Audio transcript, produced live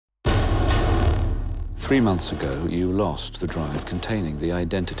3 months ago, you lost the drive containing the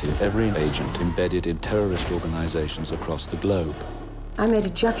identity of every agent embedded in terrorist organizations across the globe. I made a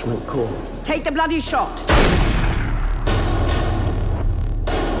judgment call. Take the bloody shot!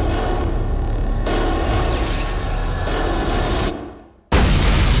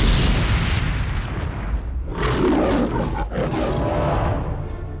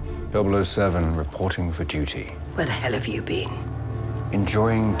 .007, reporting for duty. Where the hell have you been?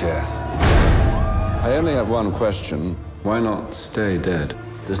 Enjoying death. I only have one question. Why not stay dead?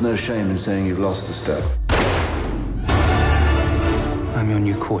 There's no shame in saying you've lost a step. I'm your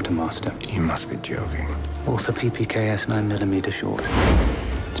new quartermaster. You must be joking. Author PPKS 9mm short.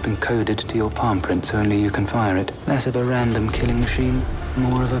 It's been coded to your palm print, so only you can fire it. Less of a random killing machine,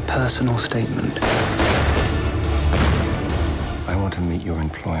 more of a personal statement. I want to meet your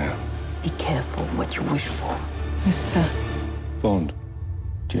employer. Be careful what you wish for. Mr. Bond.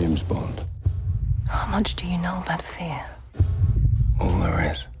 James Bond. How much do you know about fear? All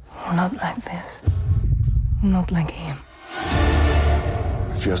there is. Not like this. Not like him.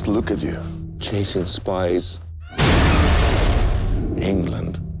 Just look at you, chasing spies.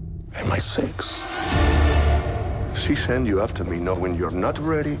 England, MI6. She sent you after me knowing you're not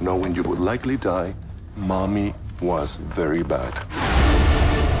ready, knowing you would likely die. Mommy was very bad.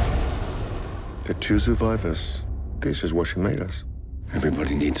 The two survivors. This is what she made us.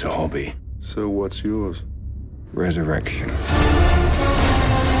 Everybody needs a hobby. So what's yours? Resurrection.